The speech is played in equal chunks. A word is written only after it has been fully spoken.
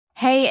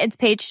Hey, it's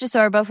Paige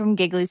DeSorbo from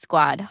Giggly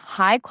Squad.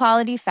 High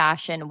quality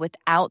fashion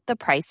without the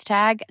price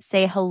tag.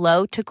 Say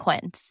hello to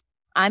Quince.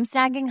 I'm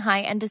snagging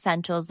high-end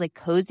essentials like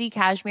cozy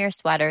cashmere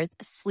sweaters,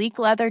 sleek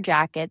leather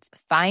jackets,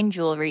 fine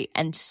jewelry,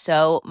 and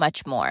so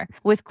much more.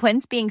 With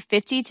Quince being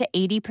 50 to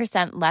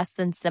 80% less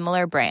than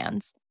similar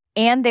brands.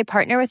 And they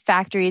partner with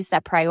factories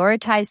that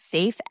prioritize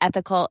safe,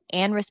 ethical,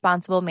 and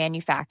responsible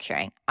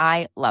manufacturing.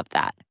 I love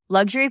that.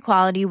 Luxury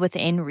quality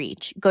within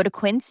reach. Go to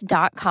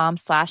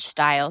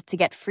quince.com/style to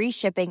get free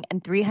shipping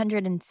and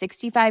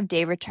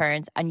 365-day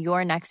returns on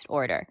your next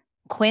order.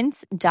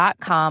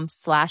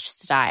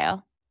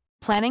 Quince.com/style.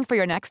 Planning for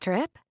your next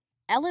trip?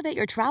 Elevate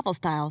your travel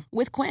style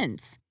with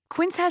Quince.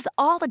 Quince has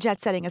all the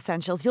jet-setting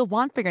essentials you'll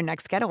want for your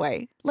next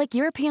getaway, like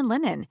European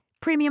linen,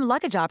 premium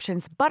luggage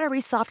options,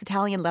 buttery soft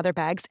Italian leather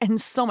bags,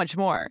 and so much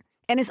more.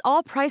 And is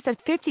all priced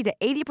at 50 to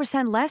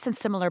 80% less than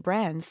similar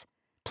brands.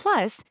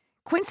 Plus,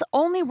 Quince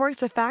only works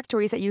with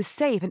factories that use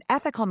safe and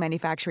ethical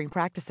manufacturing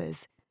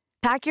practices.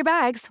 Pack your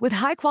bags with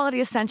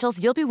high-quality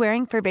essentials you'll be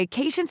wearing for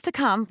vacations to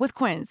come with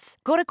Quince.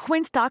 Go to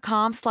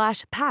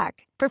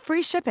quince.com/pack for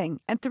free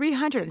shipping and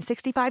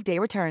 365-day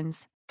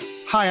returns.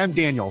 Hi, I'm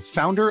Daniel,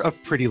 founder of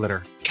Pretty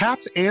Litter.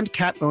 Cats and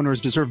cat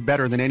owners deserve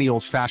better than any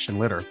old-fashioned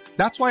litter.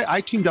 That's why I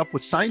teamed up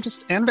with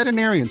scientists and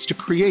veterinarians to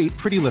create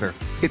Pretty Litter.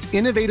 Its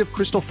innovative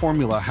crystal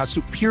formula has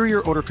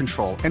superior odor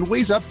control and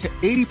weighs up to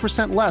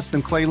 80% less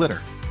than clay litter.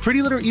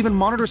 Pretty Litter even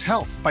monitors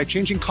health by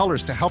changing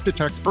colors to help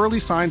detect early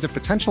signs of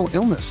potential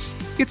illness.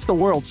 It's the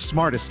world's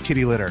smartest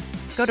kitty litter.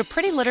 Go to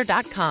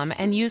prettylitter.com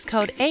and use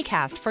code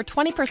ACAST for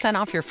 20%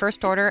 off your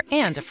first order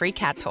and a free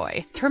cat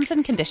toy. Terms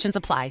and conditions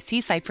apply. See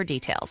site for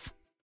details.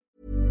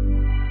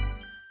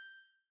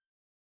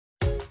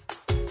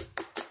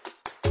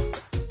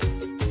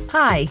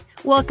 Hi,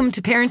 welcome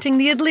to Parenting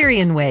the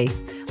Adlerian Way.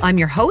 I'm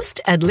your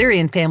host,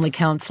 Adlerian family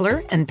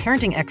counselor and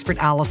parenting expert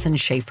Allison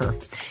Schaefer.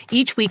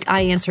 Each week,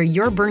 I answer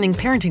your burning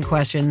parenting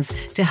questions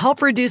to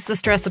help reduce the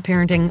stress of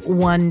parenting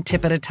one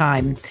tip at a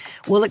time.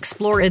 We'll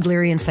explore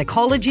Adlerian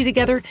psychology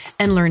together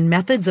and learn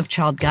methods of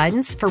child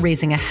guidance for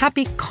raising a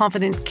happy,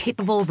 confident,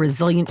 capable,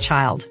 resilient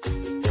child.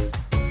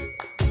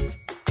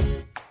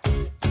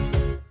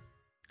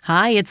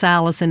 Hi, it's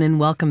Allison, and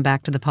welcome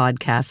back to the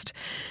podcast.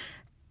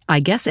 I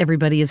guess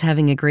everybody is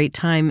having a great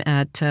time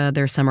at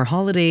their summer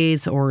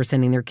holidays or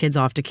sending their kids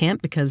off to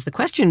camp because the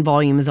question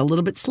volume is a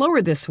little bit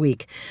slower this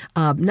week.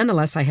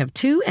 Nonetheless, I have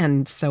two,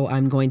 and so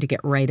I'm going to get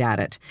right at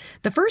it.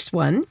 The first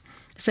one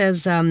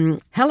says,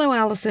 Hello,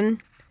 Allison.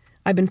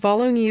 I've been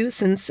following you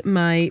since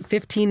my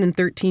 15 and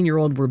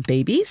 13-year-old were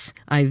babies.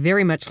 I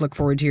very much look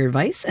forward to your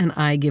advice, and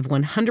I give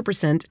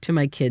 100% to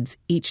my kids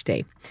each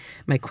day.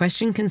 My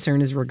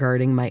concern is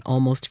regarding my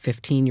almost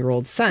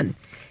 15-year-old son.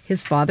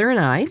 His father and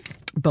I,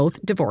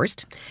 both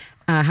divorced,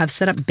 have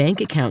set up bank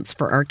accounts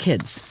for our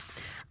kids.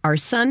 Our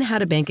son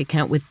had a bank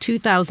account with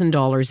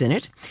 $2,000 in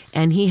it,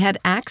 and he had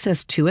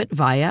access to it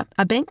via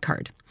a bank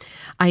card.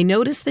 I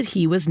noticed that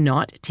he was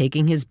not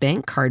taking his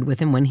bank card with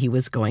him when he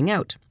was going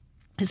out.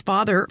 His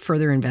father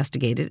further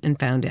investigated and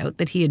found out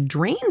that he had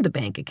drained the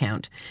bank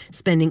account,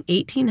 spending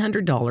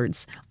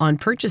 $1,800 on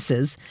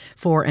purchases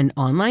for an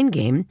online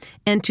game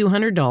and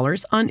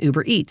 $200 on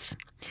Uber Eats.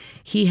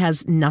 He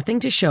has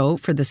nothing to show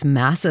for this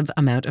massive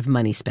amount of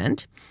money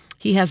spent.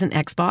 He has an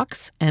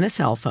Xbox and a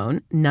cell phone,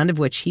 none of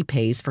which he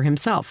pays for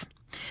himself.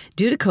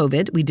 Due to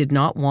COVID, we did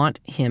not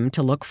want him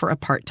to look for a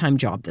part-time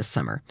job this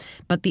summer,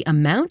 but the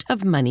amount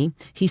of money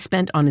he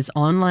spent on his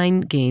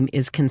online game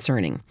is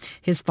concerning.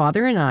 His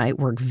father and I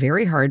work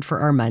very hard for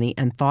our money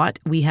and thought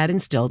we had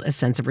instilled a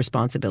sense of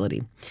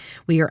responsibility.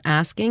 We are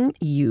asking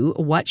you,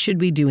 what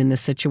should we do in this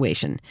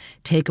situation?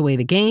 Take away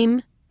the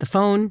game, the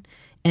phone?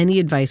 Any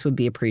advice would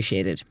be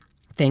appreciated.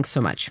 Thanks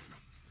so much.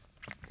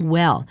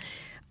 Well,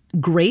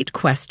 great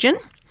question.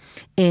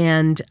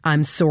 And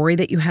I'm sorry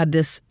that you had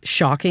this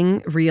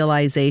shocking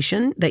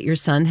realization that your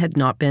son had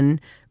not been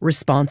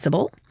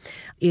responsible.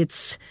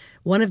 It's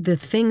one of the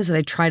things that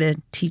I try to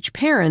teach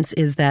parents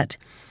is that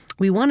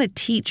we want to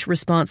teach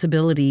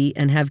responsibility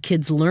and have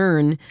kids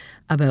learn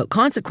about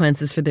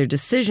consequences for their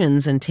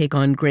decisions and take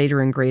on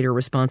greater and greater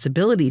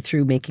responsibility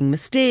through making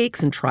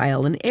mistakes and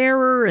trial and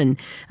error and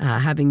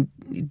having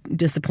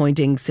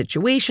disappointing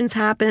situations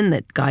happen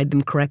that guide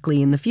them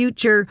correctly in the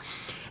future.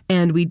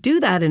 And we do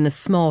that in a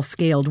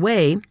small-scaled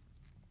way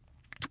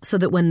so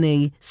that when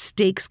the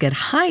stakes get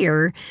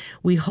higher,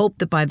 we hope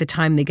that by the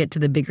time they get to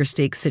the bigger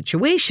stakes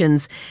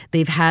situations,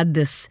 they've had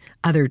this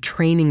other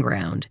training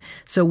ground.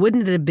 So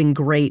wouldn't it have been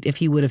great if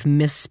he would have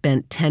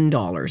misspent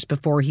 $10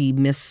 before he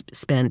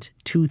misspent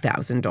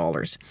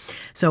 $2,000?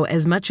 So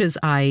as much as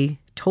I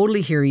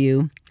totally hear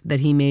you that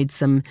he made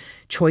some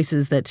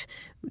choices that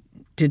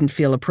didn't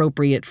feel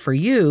appropriate for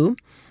you,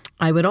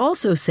 I would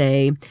also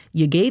say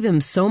you gave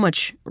him so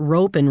much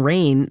rope and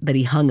rein that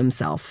he hung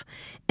himself.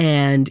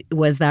 And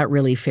was that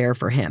really fair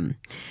for him?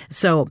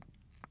 So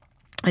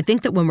I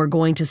think that when we're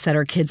going to set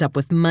our kids up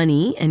with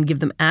money and give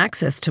them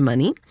access to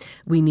money,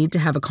 we need to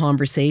have a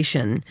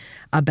conversation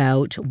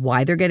about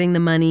why they're getting the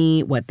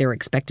money, what they're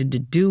expected to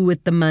do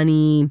with the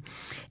money,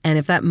 and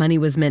if that money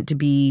was meant to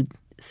be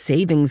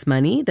savings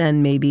money,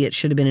 then maybe it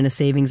should have been in a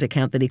savings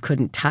account that he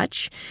couldn't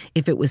touch.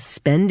 If it was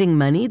spending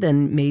money,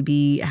 then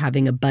maybe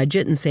having a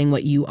budget and saying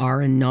what you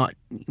are and not,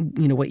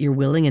 what you're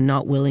willing and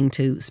not willing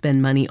to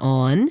spend money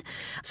on.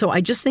 So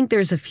I just think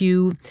there's a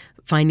few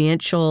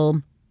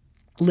financial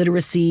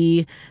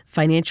literacy,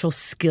 financial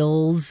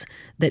skills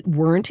that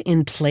weren't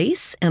in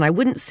place. And I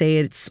wouldn't say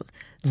it's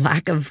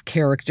lack of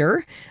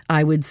character.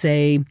 I would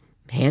say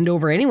hand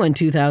over anyone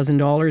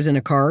 $2,000 in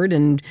a card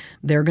and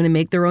they're going to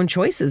make their own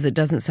choices. It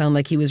doesn't sound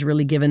like he was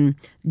really given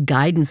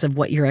guidance of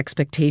what your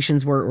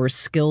expectations were or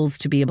skills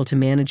to be able to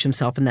manage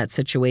himself in that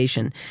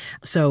situation.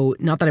 So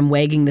not that I'm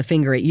wagging the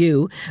finger at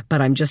you,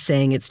 but I'm just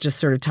saying it's just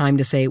sort of time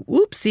to say,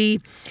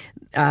 whoopsie,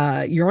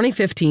 you're only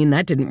 15.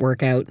 That didn't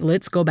work out.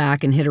 Let's go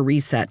back and hit a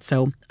reset.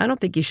 So I don't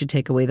think you should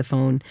take away the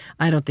phone.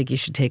 I don't think you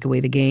should take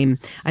away the game.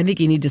 I think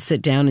you need to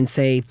sit down and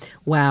say,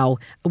 wow,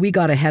 we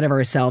got ahead of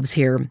ourselves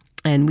here.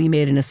 And we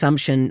made an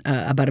assumption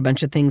about a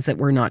bunch of things that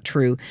were not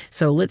true.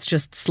 So let's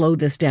just slow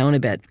this down a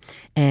bit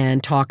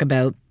and talk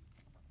about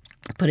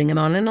putting him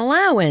on an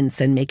allowance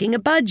and making a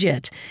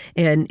budget.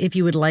 And if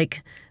you would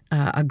like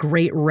a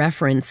great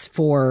reference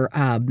for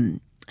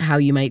how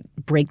you might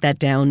break that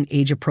down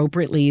age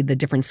appropriately, the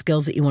different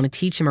skills that you want to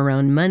teach him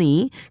around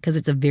money, because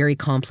it's a very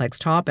complex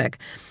topic.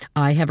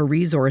 I have a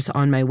resource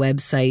on my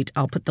website.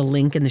 I'll put the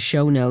link in the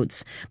show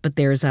notes, but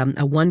there's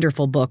a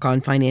wonderful book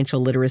on financial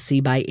literacy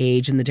by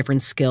age and the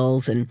different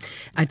skills. And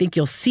I think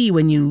you'll see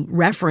when you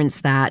reference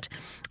that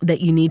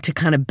you need to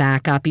kind of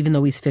back up. Even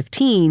though he's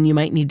 15, you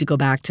might need to go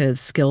back to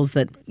skills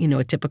that,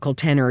 a typical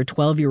 10 or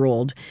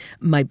 12-year-old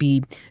might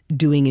be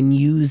doing and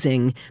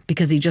using,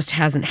 because he just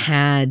hasn't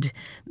had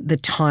the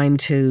time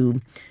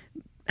to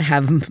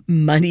have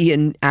money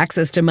and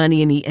access to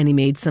money, and he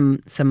made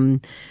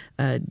some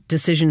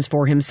decisions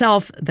for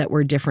himself that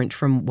were different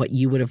from what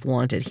you would have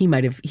wanted. He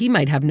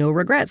might have no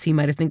regrets. He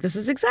might have think, this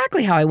is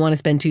exactly how I want to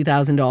spend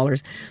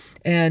 $2,000.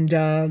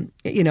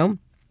 And,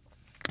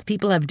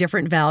 people have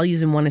different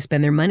values and want to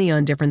spend their money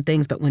on different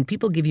things. But when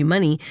people give you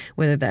money,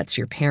 whether that's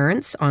your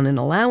parents on an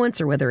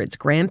allowance or whether it's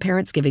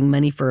grandparents giving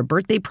money for a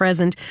birthday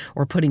present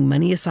or putting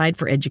money aside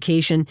for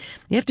education,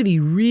 you have to be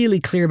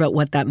really clear about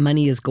what that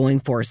money is going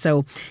for.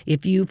 So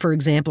if you, for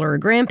example, are a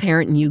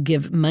grandparent and you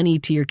give money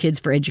to your kids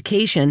for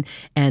education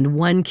and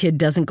one kid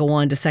doesn't go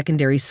on to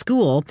secondary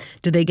school,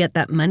 do they get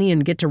that money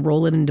and get to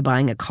roll it into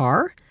buying a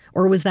car?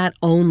 Or was that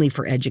only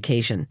for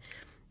education?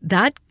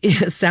 That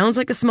sounds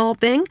like a small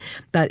thing,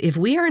 but if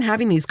we aren't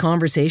having these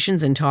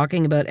conversations and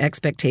talking about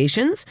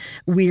expectations,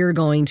 we're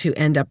going to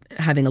end up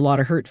having a lot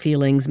of hurt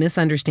feelings,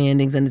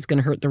 misunderstandings, and it's going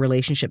to hurt the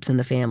relationships in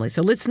the family.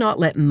 So let's not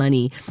let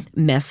money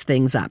mess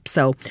things up.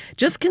 So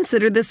just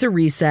consider this a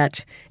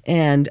reset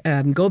and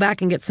go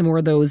back and get some more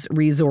of those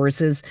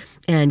resources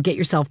and get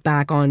yourself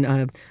back on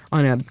a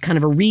kind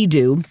of a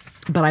redo.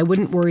 But I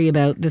wouldn't worry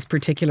about this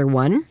particular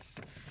one.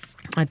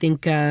 I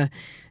think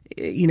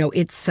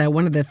it's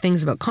one of the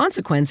things about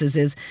consequences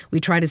is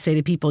we try to say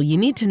to people, you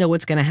need to know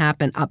what's going to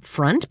happen up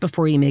front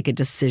before you make a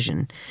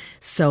decision.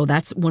 So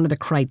that's one of the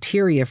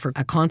criteria for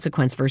a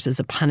consequence versus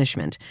a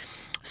punishment.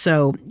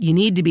 So you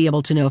need to be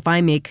able to know, if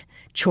I make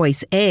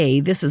choice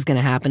A, this is going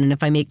to happen. And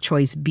if I make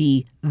choice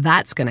B,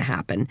 that's going to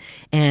happen.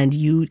 And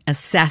you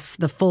assess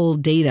the full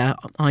data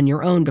on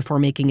your own before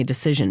making a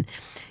decision.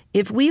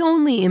 If we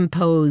only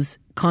impose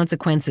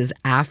consequences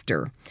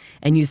after,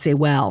 and you say,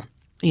 well,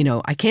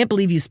 I can't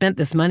believe you spent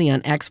this money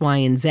on X, Y,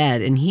 and Z,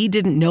 and he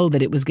didn't know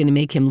that it was going to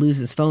make him lose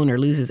his phone or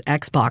lose his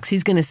Xbox.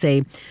 He's going to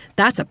say,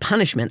 that's a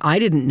punishment. I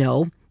didn't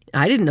know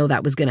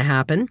that was going to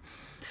happen.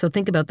 So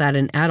think about that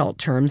in adult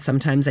terms.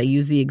 Sometimes I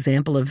use the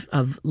example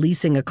of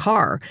leasing a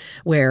car,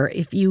 where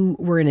if you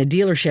were in a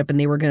dealership and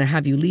they were going to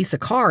have you lease a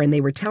car and they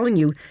were telling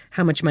you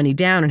how much money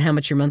down and how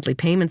much your monthly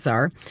payments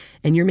are,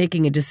 and you're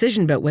making a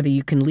decision about whether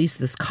you can lease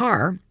this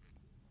car,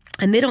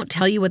 and they don't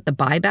tell you what the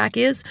buyback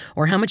is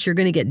or how much you're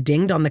going to get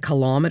dinged on the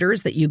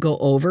kilometers that you go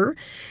over,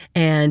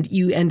 and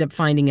you end up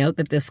finding out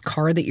that this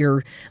car that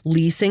you're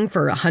leasing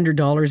for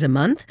 $100 a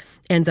month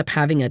ends up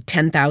having a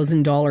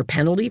 $10,000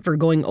 penalty for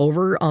going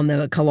over on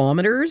the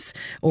kilometers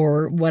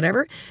or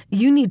whatever.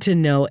 You need to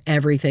know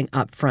everything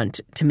up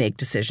front to make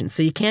decisions.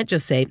 So you can't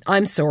just say,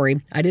 I'm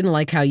sorry, I didn't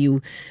like how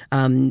you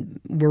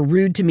were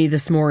rude to me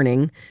this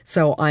morning,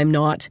 so I'm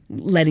not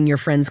letting your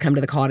friends come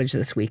to the cottage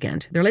this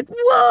weekend. They're like,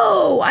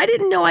 whoa, I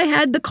didn't know I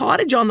had the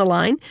cottage on the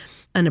line.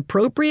 An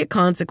appropriate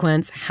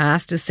consequence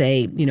has to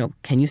say,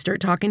 can you start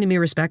talking to me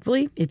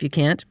respectfully? If you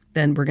can't,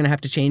 then we're going to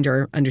have to change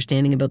our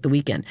understanding about the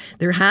weekend.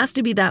 There has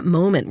to be that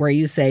moment where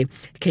you say,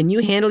 can you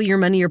handle your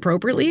money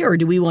appropriately, or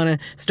do we want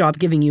to stop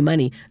giving you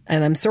money?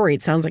 And I'm sorry,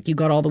 it sounds like you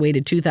got all the way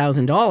to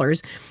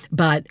 $2,000,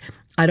 but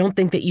I don't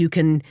think that you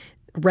can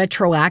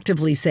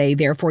retroactively say,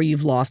 therefore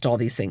you've lost all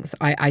these things.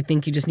 I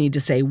think you just need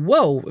to say,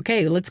 whoa,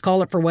 okay, let's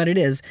call it for what it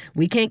is.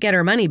 We can't get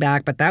our money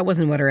back, but that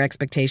wasn't what our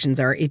expectations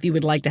are. If you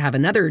would like to have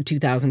another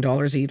 $2,000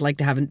 or you'd like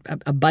to have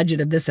a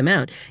budget of this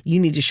amount, you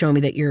need to show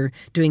me that you're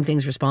doing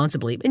things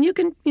responsibly. And you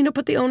can,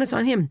 put the onus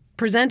on him.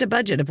 Present a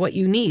budget of what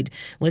you need.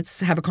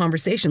 Let's have a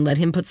conversation. Let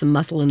him put some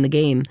muscle in the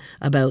game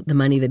about the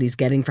money that he's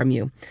getting from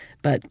you.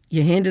 But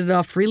you handed it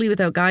off freely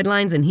without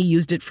guidelines, and he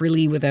used it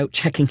freely without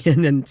checking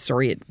in, and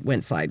sorry, it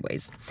went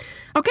sideways.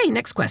 Okay,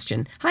 next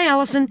question. Hi,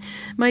 Allison.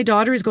 My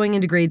daughter is going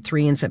into grade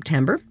 3 in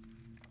September.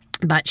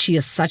 But she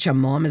is such a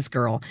mama's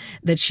girl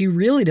that she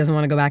really doesn't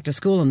want to go back to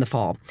school in the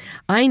fall.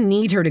 I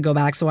need her to go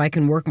back so I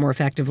can work more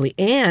effectively,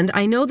 and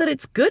I know that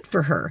it's good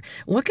for her.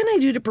 What can I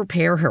do to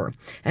prepare her?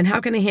 And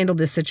how can I handle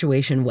this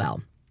situation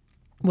well?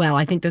 Well,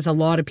 I think there's a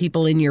lot of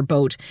people in your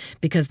boat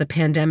because the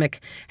pandemic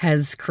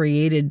has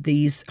created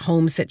these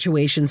home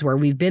situations where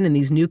we've been in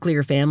these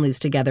nuclear families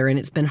together, and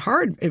it's been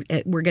hard.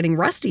 We're getting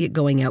rusty at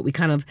going out. We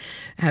kind of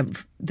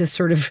have this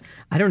sort of,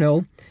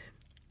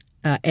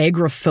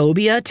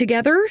 agoraphobia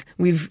together.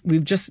 We've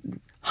just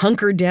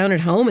hunkered down at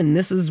home, and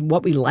this is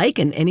what we like,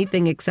 and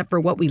anything except for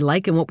what we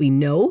like and what we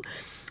know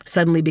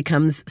suddenly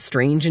becomes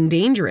strange and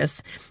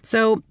dangerous.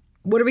 So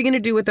what are we going to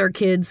do with our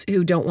kids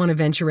who don't want to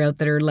venture out,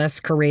 that are less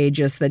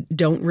courageous, that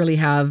don't really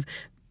have,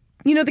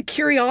 the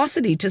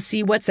curiosity to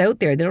see what's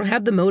out there? They don't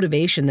have the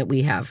motivation that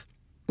we have.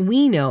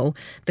 We know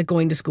that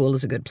going to school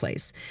is a good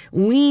place.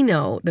 We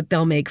know that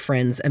they'll make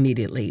friends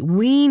immediately.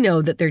 We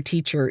know that their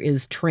teacher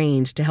is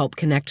trained to help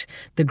connect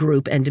the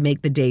group and to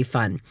make the day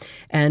fun.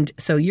 And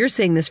so you're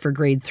saying this for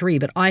grade 3,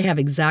 but I have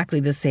exactly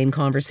the same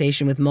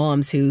conversation with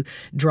moms who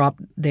drop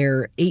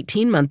their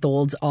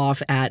 18-month-olds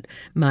off at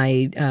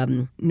my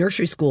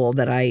nursery school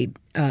that I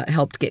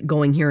helped get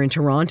going here in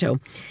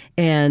Toronto.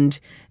 And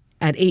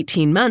at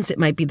 18 months, it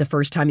might be the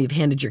first time you've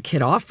handed your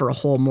kid off for a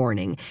whole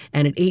morning.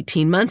 And at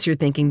 18 months, you're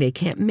thinking they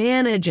can't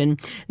manage and,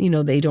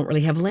 they don't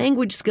really have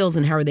language skills,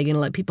 and how are they going to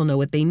let people know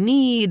what they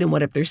need, and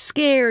what if they're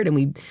scared? And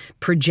we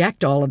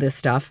project all of this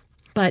stuff.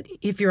 But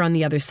if you're on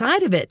the other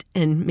side of it,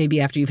 and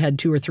maybe after you've had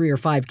 2 or 3 or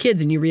 5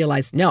 kids and you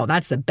realize, no,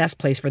 that's the best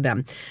place for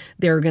them.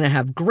 They're going to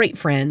have great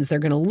friends. They're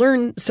going to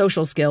learn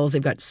social skills.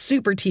 They've got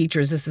super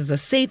teachers. This is a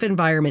safe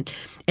environment.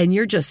 And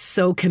you're just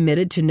so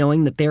committed to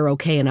knowing that they're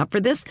okay and up for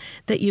this,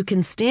 that you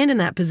can stand in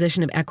that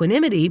position of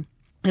equanimity.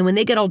 And when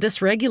they get all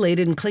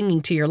dysregulated and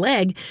clinging to your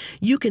leg,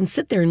 you can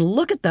sit there and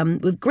look at them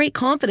with great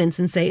confidence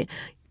and say,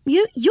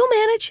 You'll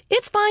manage.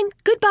 It's fine.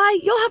 Goodbye.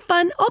 You'll have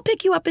fun. I'll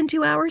pick you up in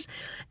 2 hours.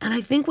 And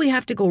I think we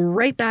have to go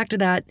right back to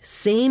that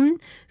same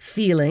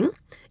feeling,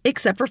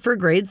 except for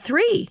grade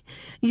 3.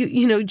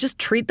 You just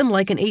treat them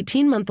like an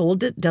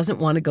 18-month-old that doesn't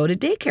want to go to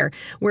daycare,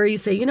 where you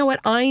say, you know what,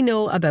 I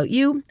know about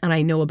you, and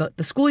I know about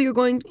the school you're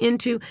going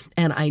into,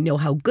 and I know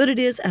how good it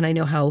is, and I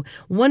know how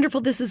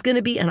wonderful this is going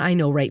to be, and I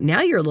know right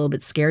now you're a little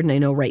bit scared, and I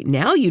know right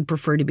now you'd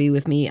prefer to be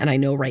with me, and I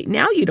know right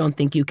now you don't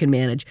think you can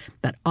manage,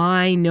 but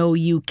I know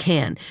you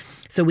can.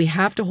 So we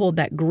have to hold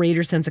that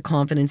greater sense of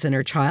confidence in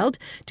our child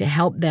to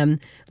help them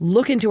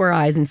look into our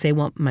eyes and say,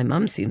 well, my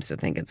mom seems to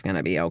think it's going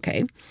to be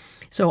okay.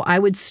 So I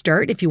would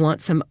start, if you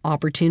want some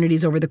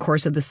opportunities over the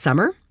course of the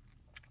summer,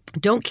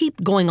 don't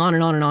keep going on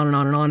and on and on and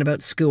on and on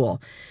about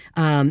school.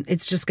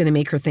 It's just going to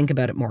make her think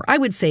about it more. I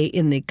would say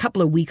in the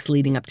couple of weeks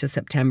leading up to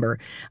September,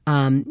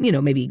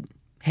 maybe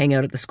hang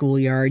out at the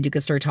schoolyard. You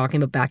could start talking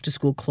about back to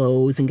school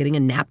clothes and getting a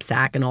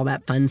knapsack and all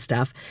that fun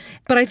stuff.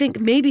 But I think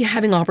maybe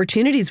having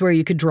opportunities where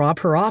you could drop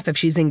her off if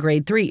she's in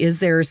grade 3. Is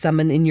there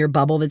someone in your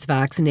bubble that's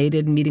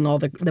vaccinated and meeting all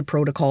the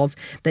protocols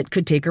that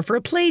could take her for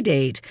a play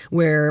date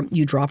where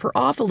you drop her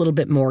off a little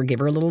bit more, give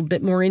her a little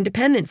bit more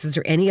independence? Is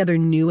there any other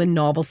new and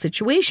novel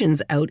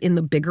situations out in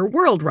the bigger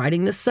world,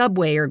 riding the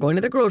subway or going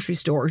to the grocery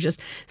store, or just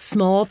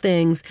small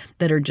things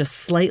that are just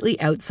slightly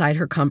outside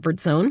her comfort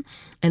zone?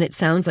 And it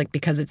sounds like,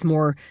 because it's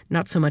more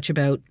not so much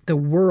about the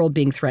world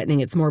being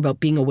threatening, it's more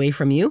about being away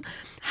from you.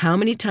 How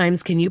many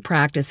times can you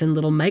practice in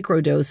little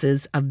micro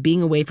doses of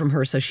being away from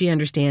her so she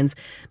understands,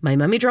 my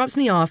mommy drops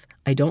me off,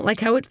 I don't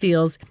like how it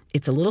feels,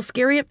 it's a little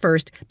scary at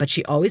first, but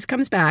she always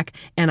comes back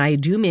and I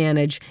do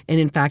manage, and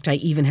in fact, I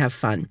even have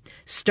fun.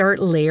 Start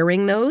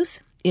layering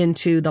those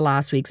into the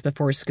last weeks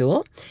before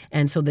school.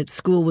 And so that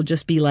school will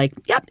just be like,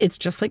 yep, it's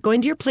just like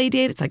going to your play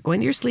date. It's like going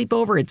to your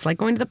sleepover. It's like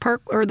going to the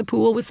park or the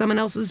pool with someone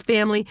else's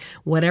family,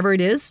 whatever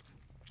it is.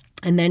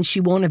 And then she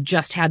won't have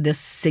just had this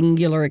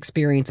singular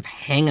experience of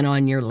hanging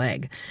on your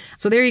leg.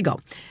 So there you go.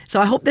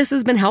 So I hope this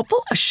has been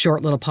helpful. A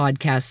short little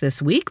podcast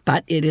this week,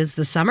 but it is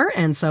the summer.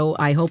 And so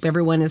I hope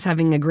everyone is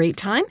having a great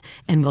time,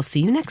 and we'll see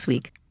you next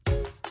week.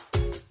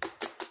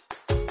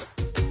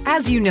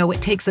 As you know,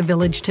 it takes a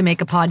village to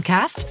make a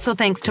podcast, so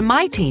thanks to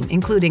my team,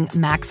 including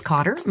Max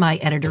Cotter, my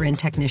editor and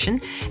technician,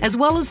 as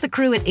well as the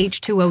crew at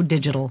H2O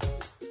Digital.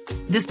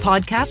 This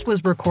podcast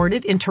was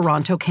recorded in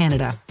Toronto,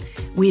 Canada.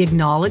 We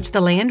acknowledge the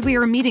land we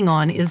are meeting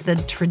on is the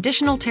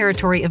traditional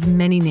territory of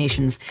many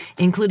nations,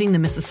 including the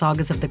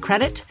Mississaugas of the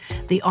Credit,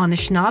 the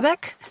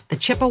Anishinaabe, the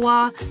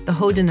Chippewa, the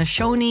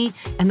Haudenosaunee,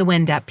 and the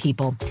Wendat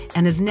people,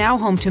 and is now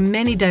home to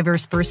many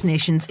diverse First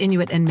Nations,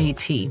 Inuit, and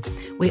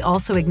Métis. We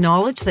also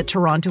acknowledge that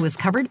Toronto is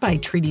covered by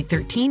Treaty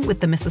 13 with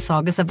the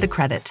Mississaugas of the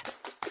Credit.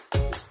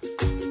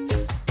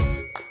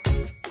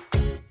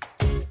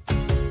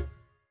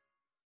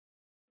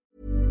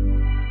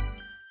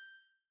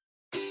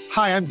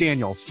 Hi, I'm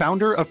Daniel,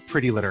 founder of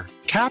Pretty Litter.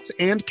 Cats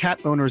and cat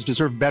owners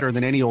deserve better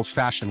than any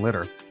old-fashioned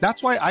litter.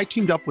 That's why I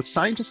teamed up with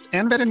scientists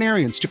and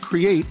veterinarians to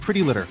create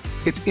Pretty Litter.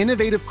 Its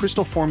innovative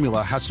crystal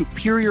formula has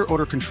superior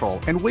odor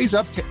control and weighs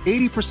up to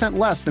 80%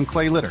 less than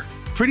clay litter.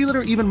 Pretty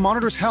Litter even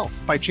monitors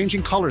health by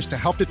changing colors to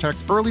help detect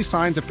early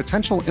signs of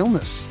potential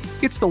illness.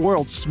 It's the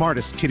world's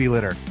smartest kitty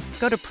litter.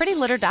 Go to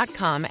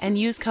prettylitter.com and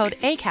use code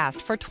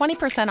ACAST for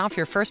 20% off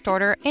your first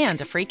order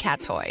and a free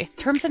cat toy.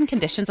 Terms and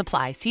conditions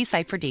apply. See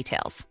site for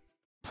details.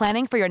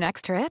 Planning for your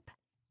next trip?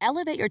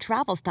 Elevate your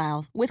travel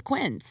style with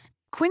Quince.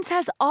 Quince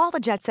has all the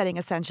jet-setting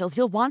essentials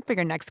you'll want for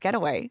your next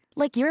getaway,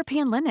 like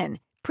European linen,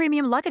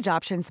 premium luggage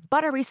options,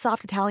 buttery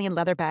soft Italian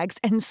leather bags,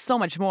 and so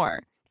much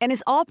more. And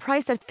is all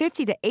priced at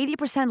 50 to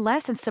 80%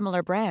 less than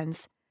similar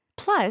brands.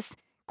 Plus,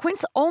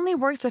 Quince only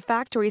works with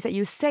factories that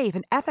use safe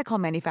and ethical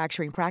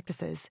manufacturing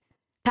practices.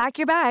 Pack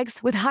your bags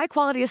with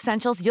high-quality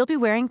essentials you'll be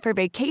wearing for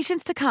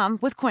vacations to come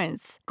with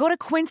Quince. Go to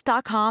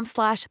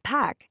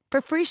quince.com/pack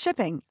for free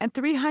shipping and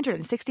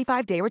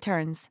 365-day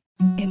returns.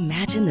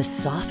 Imagine the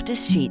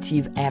softest sheets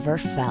you've ever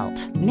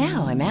felt.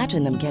 Now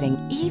imagine them getting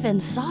even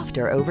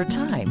softer over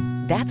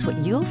time. That's what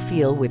you'll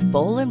feel with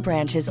Boll &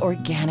 Branch's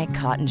organic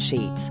cotton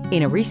sheets.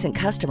 In a recent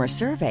customer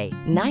survey,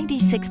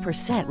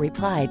 96%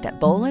 replied that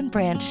Boll &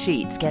 Branch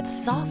sheets get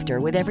softer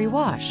with every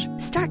wash.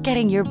 Start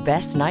getting your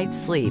best night's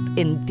sleep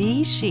in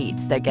these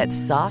sheets that get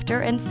softer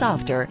and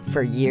softer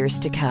for years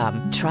to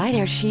come. Try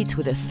their sheets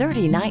with a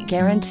 30-night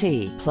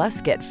guarantee.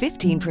 Plus, get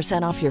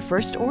 15% off your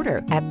first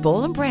order at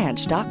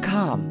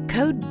bollandbranch.com.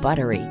 Code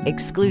BUTTERY.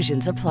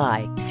 Exclusions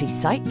apply. See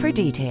site for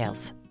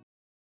details.